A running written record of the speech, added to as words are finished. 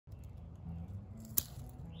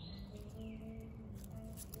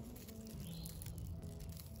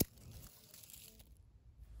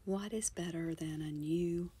What is better than a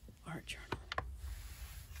new art journal?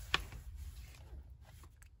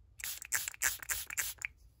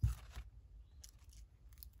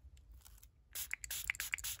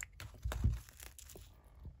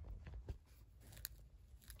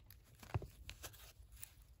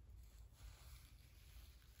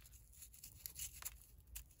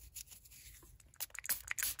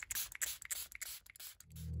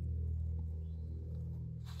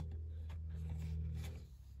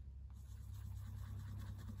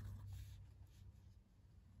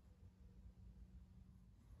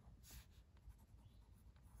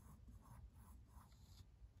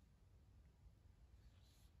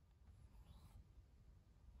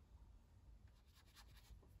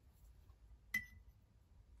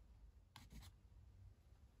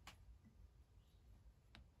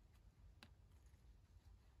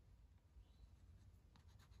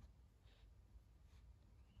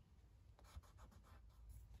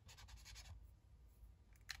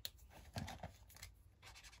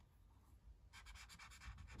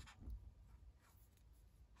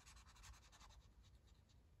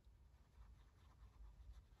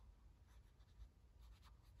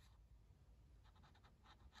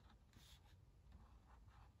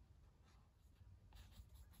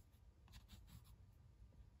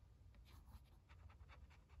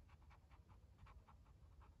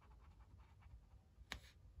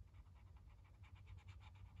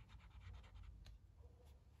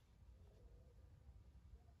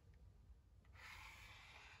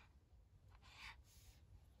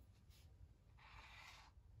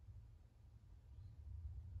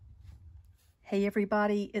 Hey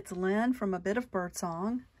everybody, it's Lynn from A Bit of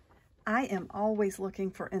Birdsong. I am always looking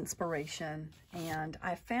for inspiration, and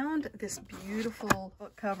I found this beautiful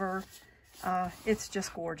book cover. It's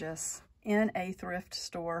just gorgeous, in a thrift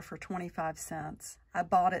store for 25 cents. I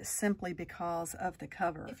bought it simply because of the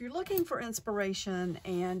cover. If you're looking for inspiration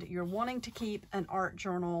and you're wanting to keep an art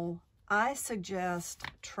journal, I suggest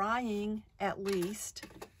trying at least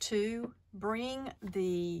to bring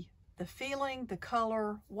the feeling, the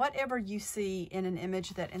color, whatever you see in an image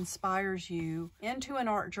that inspires you into an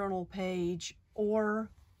art journal page, or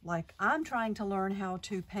like I'm trying to learn how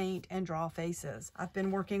to paint and draw faces. I've been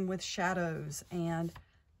working with shadows, and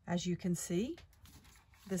as you can see,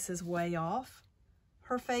 this is way off.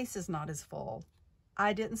 Her face is not as full.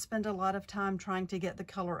 I didn't spend a lot of time trying to get the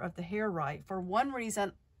color of the hair right. For one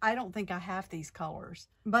reason, I don't think I have these colors,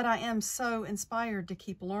 but I am so inspired to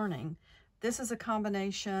keep learning. This is a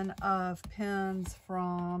combination of pens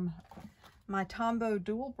from my Tombow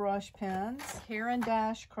dual brush pens, Caran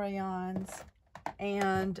d'Ache crayons,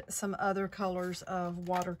 and some other colors of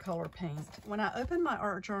watercolor paint. When I open my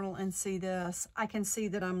art journal and see this, I can see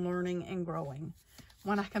that I'm learning and growing.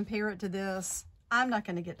 When I compare it to this, I'm not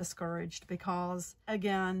going to get discouraged because,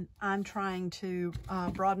 again, I'm trying to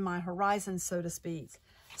broaden my horizons, so to speak.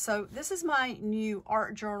 So this is my new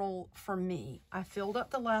art journal for me. I filled up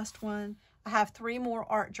the last one. I have 3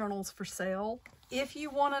 more art journals for sale. If you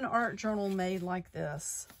want an art journal made like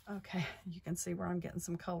this, okay, you can see where I'm getting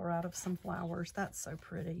some color out of some flowers. That's so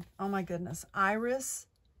pretty. Oh my goodness. Iris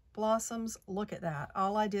blossoms, look at that.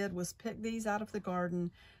 All I did was pick these out of the garden,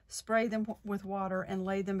 spray them with water, and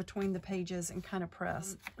lay them between the pages and kind of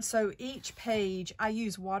press. So each page, I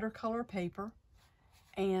use watercolor paper,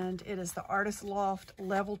 and it is the Artist Loft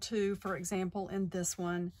Level 2, for example, in this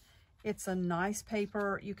one. It's a nice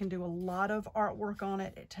paper. You can do a lot of artwork on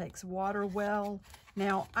it. It takes water well.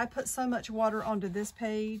 Now, I put so much water onto this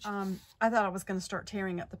page, I thought I was going to start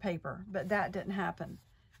tearing up the paper, but that didn't happen.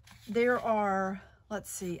 There are, let's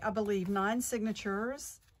see, I believe 9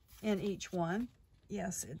 signatures in each one.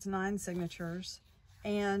 Yes, it's 9 signatures.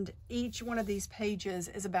 And each one of these pages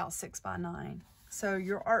is about 6 by 9. So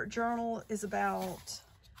your art journal is about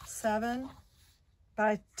 7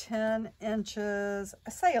 by 10 inches. I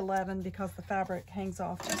say 11 because the fabric hangs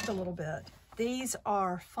off just a little bit. These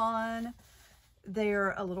are fun.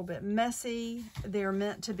 They're a little bit messy. They're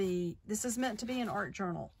meant to be, this is meant to be an art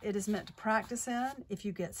journal. It is meant to practice in. If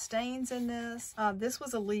you get stains in this, this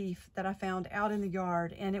was a leaf that I found out in the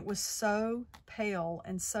yard, and it was so pale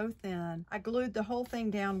and so thin. I glued the whole thing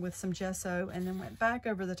down with some gesso and then went back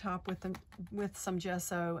over the top with some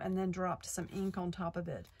gesso and then dropped some ink on top of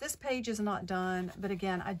it. This page is not done, but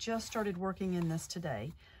again, I just started working in this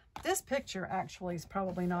today. This picture actually is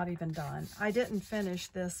probably not even done. I didn't finish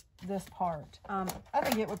this part. I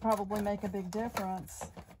think it would probably make a big difference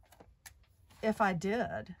if I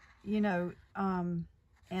did, you know,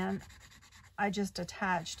 and I just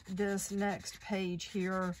attached this next page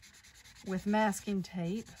here with masking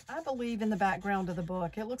tape. I believe in the background of the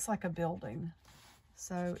book, it looks like a building.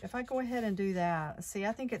 So if I go ahead and do that, see,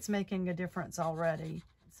 I think it's making a difference already.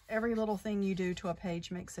 Every little thing you do to a page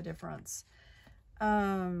makes a difference.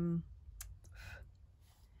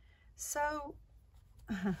 So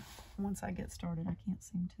once I get started, I can't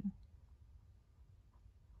seem to.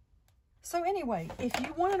 So anyway, if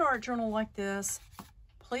you want an art journal like this,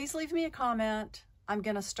 please leave me a comment. I'm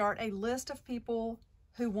going to start a list of people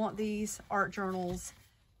who want these art journals.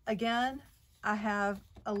 Again, I have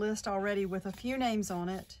a list already with a few names on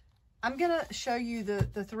it. I'm going to show you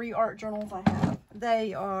the 3 art journals I have.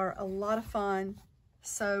 They are a lot of fun.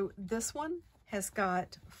 So this one has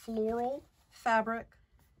got floral fabric,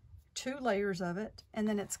 2 layers of it, and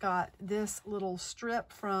then it's got this little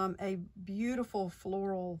strip from a beautiful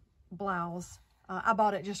floral blouse. I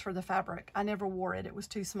bought it just for the fabric. I never wore it. It was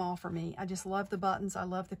too small for me. I just love the buttons. I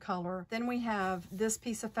love the color. Then we have this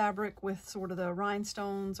piece of fabric with sort of the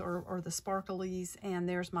rhinestones or the sparklies, and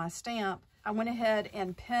there's my stamp. I went ahead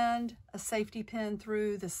and pinned a safety pin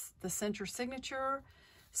through the center signature,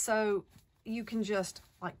 so you can just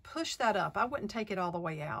like push that up. I wouldn't take it all the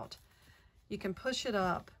way out. You can push it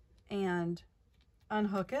up and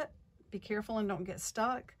unhook it. Be careful and don't get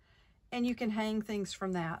stuck. And you can hang things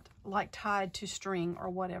from that, like tied to string or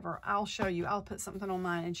whatever. I'll show you. I'll put something on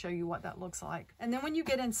mine and show you what that looks like. And then when you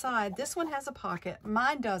get inside, this one has a pocket.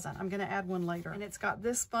 Mine doesn't. I'm going to add one later. And it's got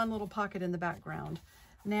this fun little pocket in the background.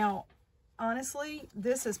 Now, honestly,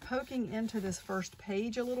 this is poking into this first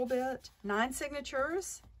page a little bit. 9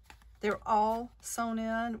 signatures. They're all sewn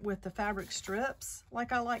in with the fabric strips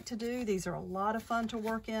like I like to do. These are a lot of fun to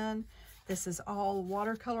work in. This is all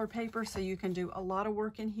watercolor paper, so you can do a lot of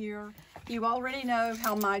work in here. You already know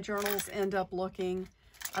how my journals end up looking.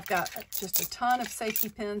 I've got just a ton of safety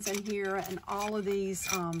pins in here and all of these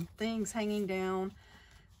things hanging down,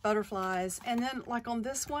 butterflies. And then like on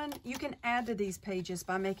this one, you can add to these pages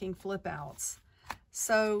by making flip outs.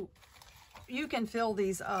 So you can fill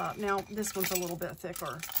these up. Now this one's a little bit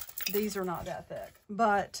thicker. These are not that thick,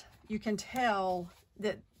 but you can tell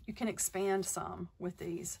that you can expand some with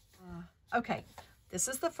these. Okay, this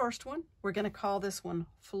is the first one. We're going to call this one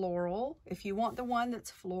Floral. If you want the one that's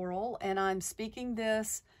floral, and I'm speaking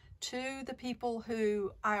this to the people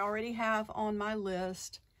who I already have on my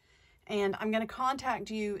list, and I'm going to contact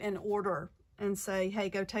you in order and say, hey,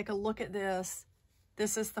 go take a look at this.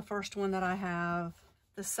 This is the first one that I have.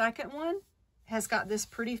 The second one has got this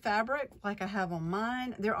pretty fabric like I have on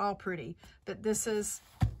mine. They're all pretty, but this is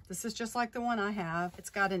just like the one I have. It's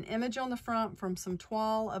got an image on the front from some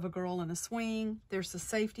toile of a girl in a swing. There's the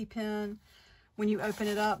safety pin. When you open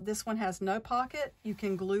it up, this one has no pocket. You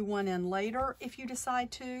can glue one in later if you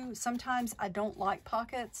decide to. Sometimes I don't like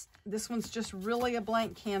pockets. This one's just really a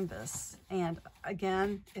blank canvas. And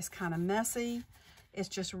again, it's kind of messy. It's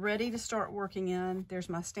just ready to start working in. There's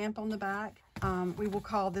my stamp on the back. We will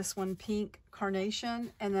call this one Pink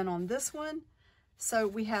Carnation. And then on this one, so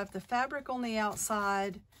we have the fabric on the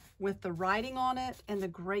outside with the writing on it and the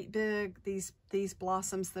great big, these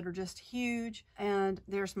blossoms that are just huge. And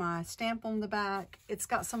there's my stamp on the back. It's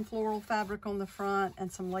got some floral fabric on the front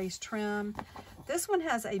and some lace trim. This one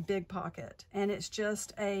has a big pocket, and it's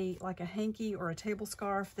just like a hanky or a table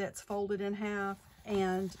scarf that's folded in half.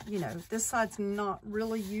 And you know, this side's not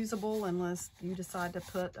really usable unless you decide to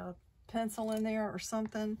put a pencil in there or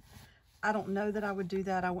something. I don't know that I would do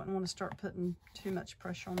that. I wouldn't want to start putting too much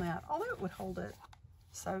pressure on that, although it would hold it.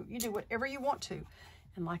 So you do whatever you want to.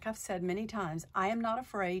 And like I've said many times, I am not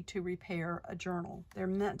afraid to repair a journal. They're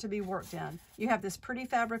meant to be worked in. You have this pretty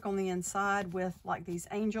fabric on the inside with like these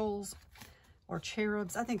angels or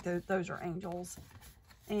cherubs. I think those are angels.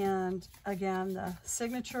 And again, the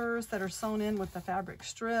signatures that are sewn in with the fabric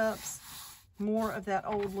strips, more of that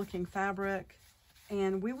old looking fabric.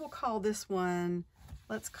 And we will call this one,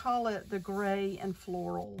 let's call it the gray and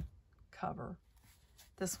floral cover.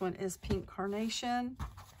 This one is Pink Carnation,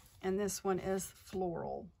 and this one is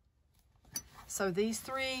Floral. So these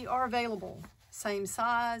 3 are available. Same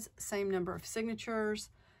size, same number of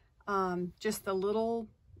signatures, just the little,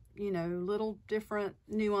 you know, little different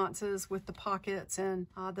nuances with the pockets and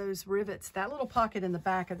those rivets. That little pocket in the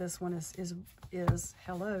back of this one is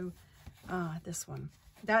hello, this one.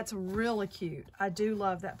 That's really cute. I do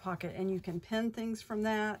love that pocket, and you can pin things from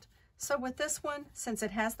that. So with this one, since it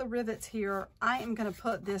has the rivets here, I am going to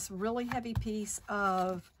put this really heavy piece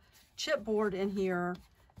of chipboard in here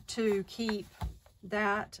to keep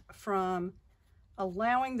that from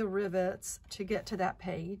allowing the rivets to get to that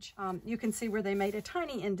page. You can see where they made a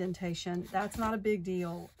tiny indentation. That's not a big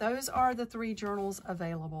deal. Those are the 3 journals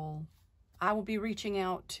available. I will be reaching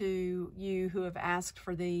out to you who have asked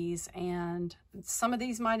for these, and some of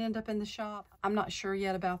these might end up in the shop. I'm not sure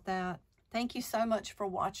yet about that. Thank you so much for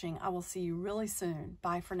watching. I will see you really soon.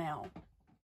 Bye for now.